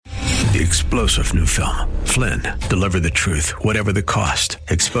the explosive new film, Flynn, Deliver the Truth, Whatever the Cost,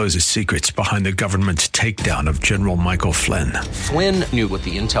 exposes secrets behind the government's takedown of General Michael Flynn. Flynn knew what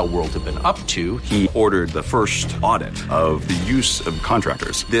the intel world had been up to. He ordered the first audit of the use of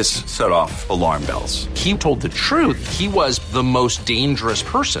contractors. This set off alarm bells. He told the truth. He was the most dangerous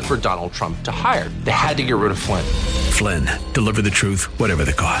person for Donald Trump to hire. They had to get rid of Flynn. Flynn, Deliver the Truth, Whatever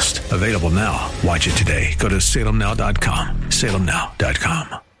the Cost. Available now. Watch it today. Go to salemnow.com.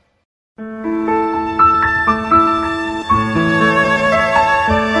 salemnow.com.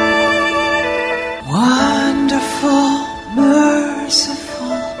 Wonderful,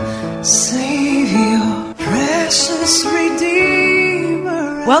 merciful Savior, precious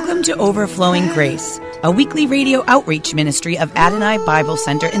Redeemer. Welcome to Overflowing Grace, a weekly radio outreach ministry of Adonai Bible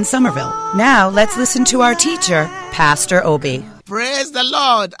Center in Somerville. Now let's listen to our teacher, Pastor Obi. Praise the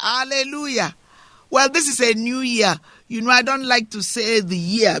Lord. Hallelujah. Well, this is a new year. You know, I don't like to say the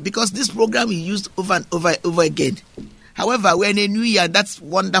year because this program is used over and over again. However, we're in a new year. That's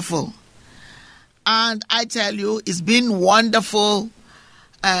wonderful. And I tell you, it's been wonderful.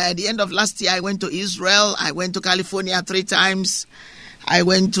 At the end of last year, I went to Israel. I went to California 3 times. I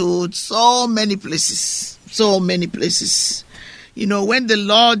went to so many places. You know, when the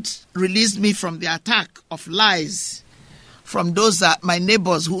Lord released me from the attack of lies, from those my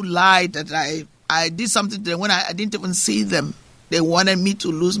neighbors who lied that I did something to them when I didn't even see them. They wanted me to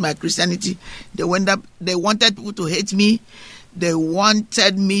lose my Christianity. They wanted people to hate me. They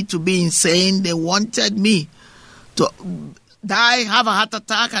wanted me to be insane. They wanted me to die, have a heart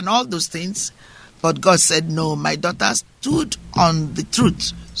attack, and all those things. But God said, no, my daughter stood on the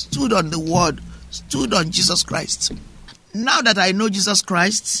truth, stood on the word, stood on Jesus Christ. Now that I know Jesus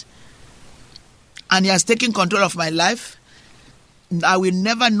Christ, and He has taken control of my life, I will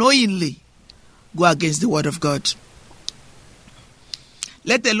never knowingly go against the word of God.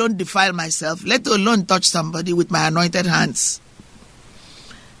 Let alone defile myself. Let alone touch somebody with my anointed hands.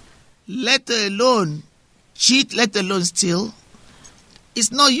 Let alone cheat. Let alone steal.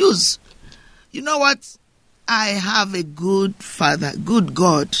 It's no use. You know what? I have a good Father, good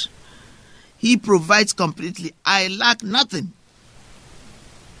God. He provides completely. I lack nothing.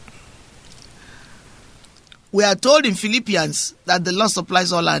 We are told in Philippians that the Lord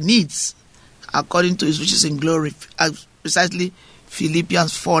supplies all our needs according to His riches in glory. Precisely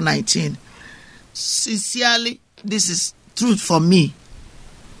Philippians 4:19. Sincerely, this is truth for me.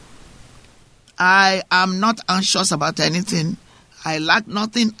 I am not anxious about anything. I lack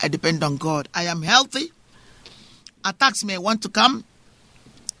nothing. I depend on God. I am healthy. Attacks may want to come,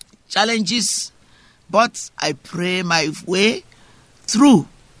 challenges, but I pray my way through.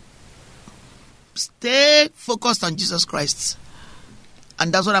 Stay focused on Jesus Christ.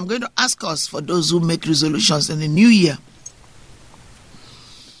 And that's what I'm going to ask us for those who make resolutions in the new year.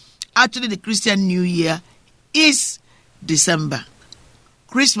 Actually, the Christian New Year is December.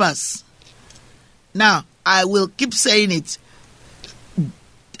 Christmas. Now, I will keep saying it.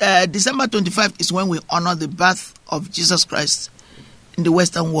 December 25th is when we honor the birth of Jesus Christ in the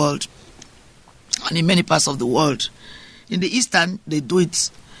Western world and in many parts of the world. In the Eastern, they do it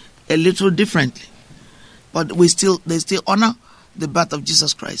a little differently. But they still honor the birth of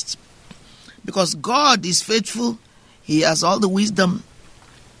Jesus Christ. Because God is faithful. He has all the wisdom.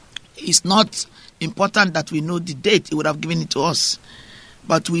 It's not important that we know the date. He would have given it to us.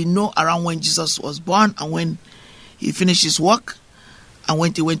 But we know around when Jesus was born and when He finished His work and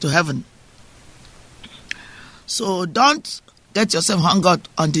when He went to heaven. So don't get yourself hung up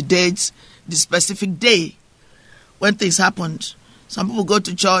on the dates, the specific day when things happened. Some people go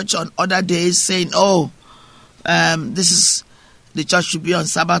to church on other days saying, this is the church should be on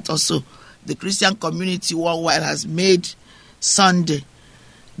Sabbath also. The Christian community worldwide has made Sunday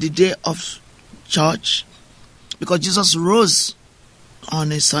the day of church because Jesus rose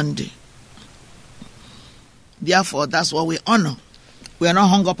on a Sunday. Therefore, that's what we honor. We are not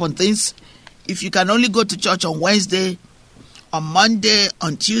hung up on things. If you can only go to church on Wednesday, on Monday,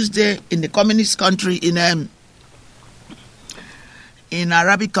 on Tuesday, in the communist country, in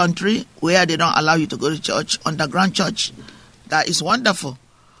Arabic country, where they don't allow you to go to church, underground church, that is wonderful.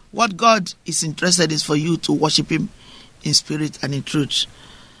 What God is interested is for you to worship Him in spirit and in truth.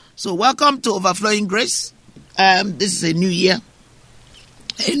 So welcome to Overflowing Grace. This is a new year,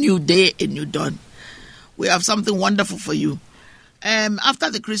 a new day, a new dawn. We have something wonderful for you.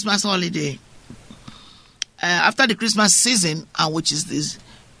 After the Christmas holiday, after the Christmas season, and which is this,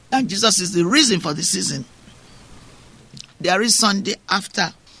 and Jesus is the reason for the season, there is Sunday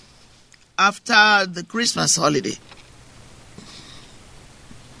after the Christmas holiday,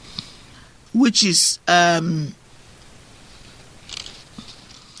 which is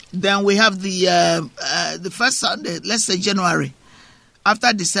Then we have the first Sunday, let's say January,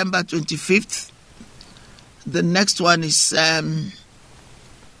 after December 25th. The next one is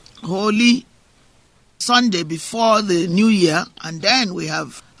Holy Sunday before the New Year, and then we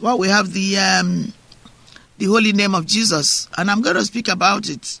have the Holy Name of Jesus, and I'm going to speak about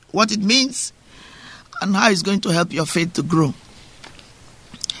it, what it means, and how it's going to help your faith to grow.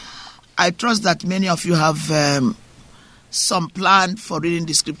 I trust that many of you have some plan for reading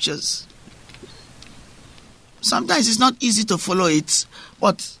the scriptures. Sometimes it's not easy to follow it,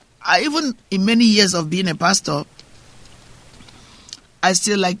 but even in many years of being a pastor, I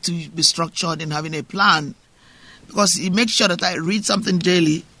still like to be structured in having a plan, because it makes sure that I read something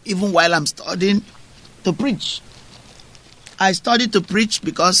daily, even while I'm studying to preach. I study to preach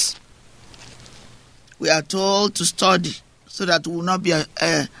because we are told to study so that we will not be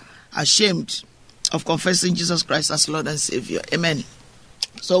ashamed of confessing Jesus Christ as Lord and Savior. Amen.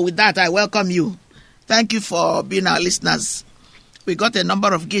 So with that, I welcome you. Thank you for being our listeners. We got a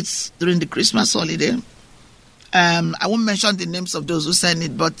number of gifts during the Christmas holiday. I won't mention the names of those who sent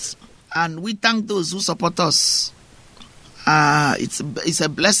it, and we thank those who support us. It's a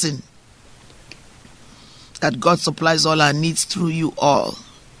blessing that God supplies all our needs through you all.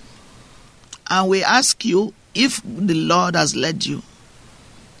 And we ask you, if the Lord has led you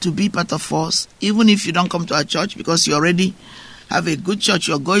to be part of us, even if you don't come to our church, because you already have a good church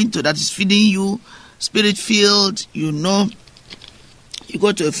you're going to that is feeding you, spirit-filled, you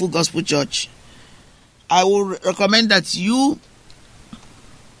go to a full gospel church, I will recommend that you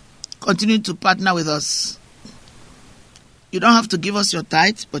continue to partner with us. You don't have to give us your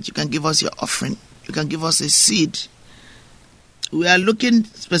tithe, but you can give us your offering. You can give us a seed. We are looking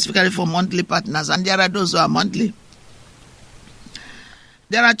specifically for monthly partners, and there are those who are monthly.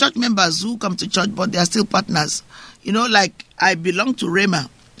 There are church members who come to church, but they are still partners. Like I belong to Rhema,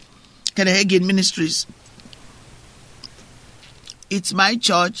 Kenneth Hagin Ministries. It's my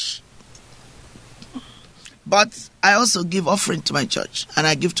church, but I also give offering to my church, and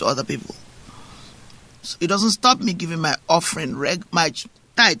I give to other people. So it doesn't stop me giving my offering, my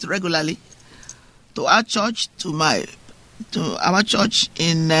tithe regularly to our church, to our church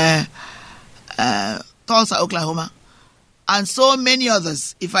in Tulsa, Oklahoma, and so many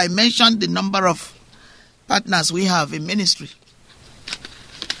others. If I mention the number of partners we have in ministry,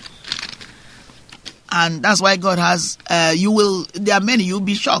 and that's why God has, there are many, you'll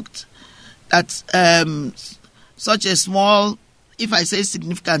be shocked that such a small, if I say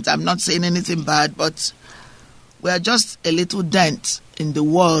significant, I'm not saying anything bad, but we are just a little dent in the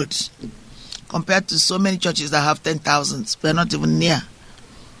world compared to so many churches that have 10,000. We are not even near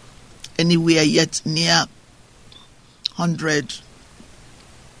anywhere yet near 100.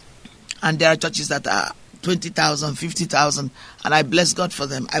 And there are churches that are 20,000, 50,000, and I bless God for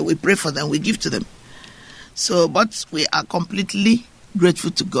them. We pray for them, we give to them. So, but we are completely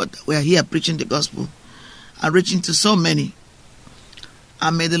grateful to God. We are here preaching the gospel and reaching to so many.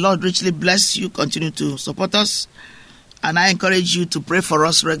 And may the Lord richly bless you, continue to support us. And I encourage you to pray for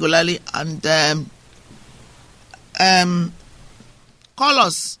us regularly and call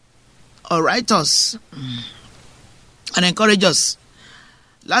us or write us and encourage us.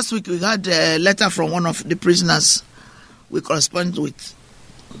 Last week we had a letter from one of the prisoners we correspond with.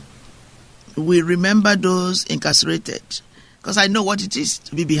 We remember those incarcerated, because I know what it is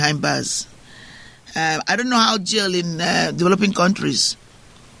to be behind bars. I don't know how jail in developing countries.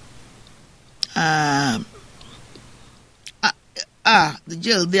 The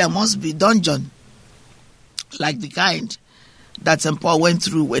jail there must be dungeon, like the kind that St. Paul went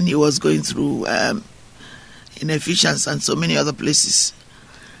through when he was going through in Ephesians and so many other places.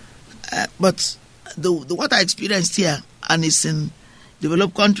 But the what I experienced here, and it's in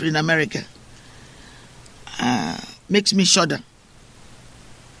developed country in America, makes me shudder.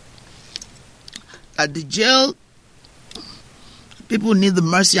 At the jail, people need the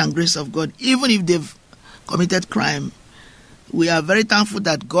mercy and grace of God, even if they've committed crime. We are very thankful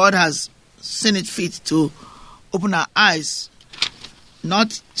that God has seen it fit to open our eyes,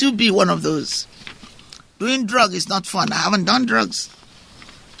 not to be one of those. Doing drugs is not fun. I haven't done drugs.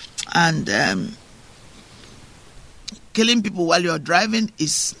 And killing people while you're driving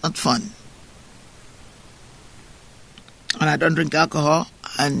is not fun. And I don't drink alcohol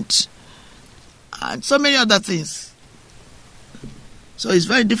and so many other things. So it's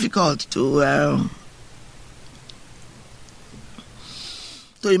very difficult to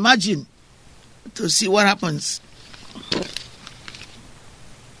imagine, to see what happens.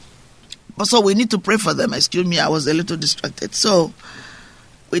 But so we need to pray for them. Excuse me, I was a little distracted. So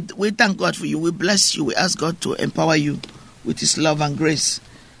we thank God for you. We bless you. We ask God to empower you with His love and grace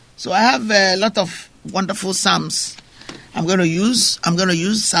So I have a lot of wonderful psalms I'm going to use. I'm going to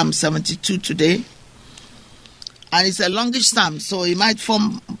use Psalm 72 today. And it's a longish psalm, so it might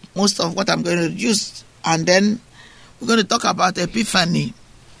form most of what I'm going to use. And then we're going to talk about Epiphany.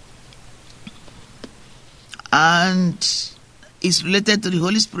 And it's related to the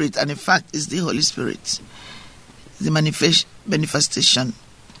Holy Spirit. And in fact, it's the Holy Spirit. The manifestation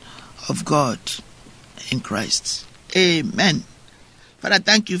of God in Christ. Amen. Father,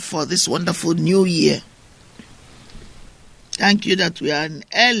 thank you for this wonderful new year. Thank you that we are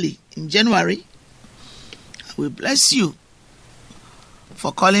early in January. We bless you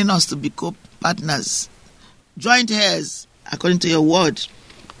for calling us to be co-partners, joint heirs, according to your word,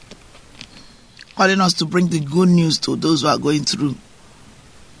 calling us to bring the good news to those who are going through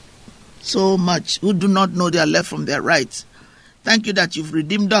so much, who do not know their left from their right. Thank you that you've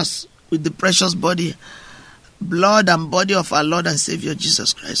redeemed us with the precious blood and body of our Lord and Savior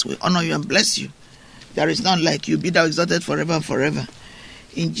Jesus Christ. We honor you and bless you. There is none like you. Be thou exalted forever and forever.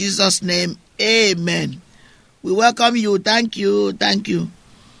 In Jesus' name, amen. We welcome you. Thank you. Thank you.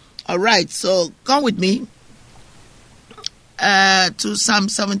 All right, so come with me to Psalm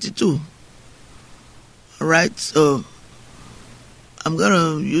 72. All right, so I'm going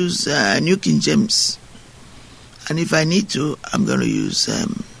to use New King James. And if I need to, I'm going to use,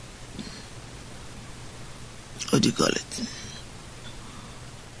 what do you call it?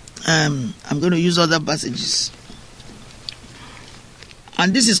 I'm going to use other passages.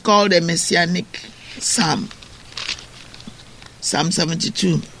 And this is called a Messianic Psalm. Psalm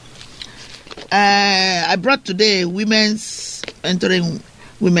 72. I brought today entering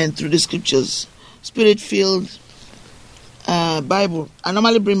women through the scriptures, Spirit-filled Bible. I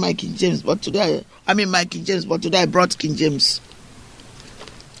normally bring my King James, but today I brought King James.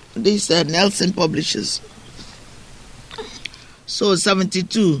 This Nelson Publishers. So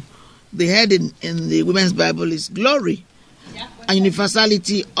 72, the heading in the Women's Bible is Glory and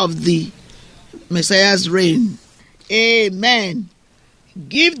Universality of the Messiah's Reign. Amen.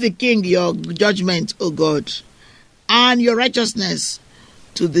 Give the King your judgment, O God, and your righteousness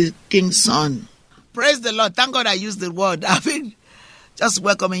to the King's Son. Praise the Lord. Thank God I used the word. I've been just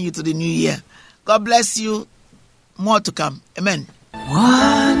welcoming you to the new year. God bless you. More to come. Amen.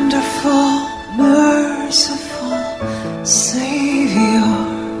 Wonderful, merciful Savior,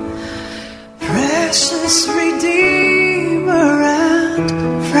 precious Redeemer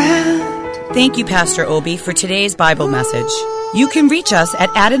and friend. Thank you, Pastor Obi, for today's Bible message. You can reach us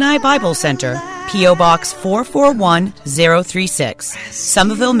at Adonai Bible Center, P.O. Box 441036,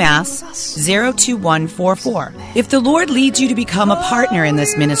 Somerville, Mass. 02144. If the Lord leads you to become a partner in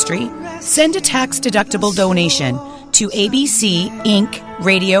this ministry, send a tax-deductible donation to ABC Inc.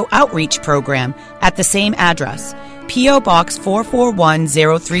 Radio Outreach Program at the same address, P.O. Box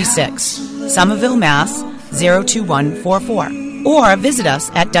 441036, Somerville, Mass. 02144. Or visit us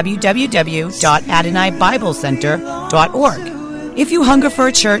at www.AdonaiBibleCenter.org. If you hunger for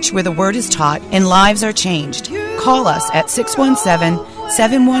a church where the word is taught and lives are changed, call us at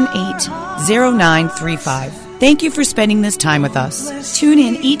 617-718-0935. Thank you for spending this time with us. Tune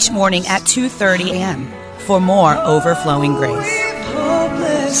in each morning at 2:30 a.m. for more Overflowing Grace.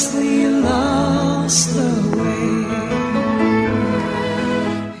 Hopelessly lost the way.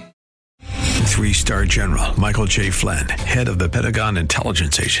 3-star General Michael J. Flynn, head of the Pentagon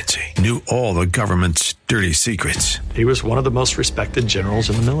Intelligence Agency, knew all the government's dirty secrets. He was one of the most respected generals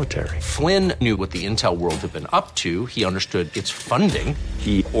in the military. Flynn knew what the intel world had been up to. He understood its funding.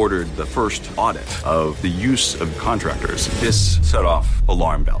 He ordered the first audit of the use of contractors. This set off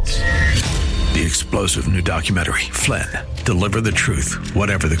alarm bells. The explosive new documentary, Flynn, Deliver the Truth,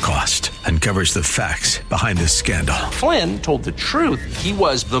 Whatever the Cost, uncovers the facts behind this scandal. Flynn told the truth. He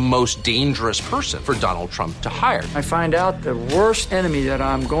was the most dangerous person for Donald Trump to hire. I find out the worst enemy that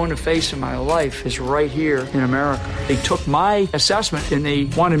I'm going to face in my life is right here in America. They took my assessment and they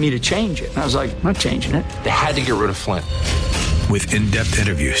wanted me to change it. And I was like, I'm not changing it. They had to get rid of Flynn. With in-depth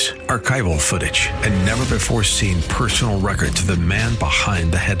interviews, archival footage, and never-before-seen personal records of the man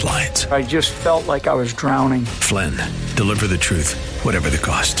behind the headlines. I just felt like I was drowning. Flynn, Deliver the Truth, Whatever the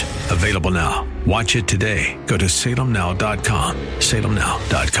Cost. Available now. Watch it today. Go to salemnow.com.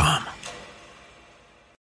 salemnow.com.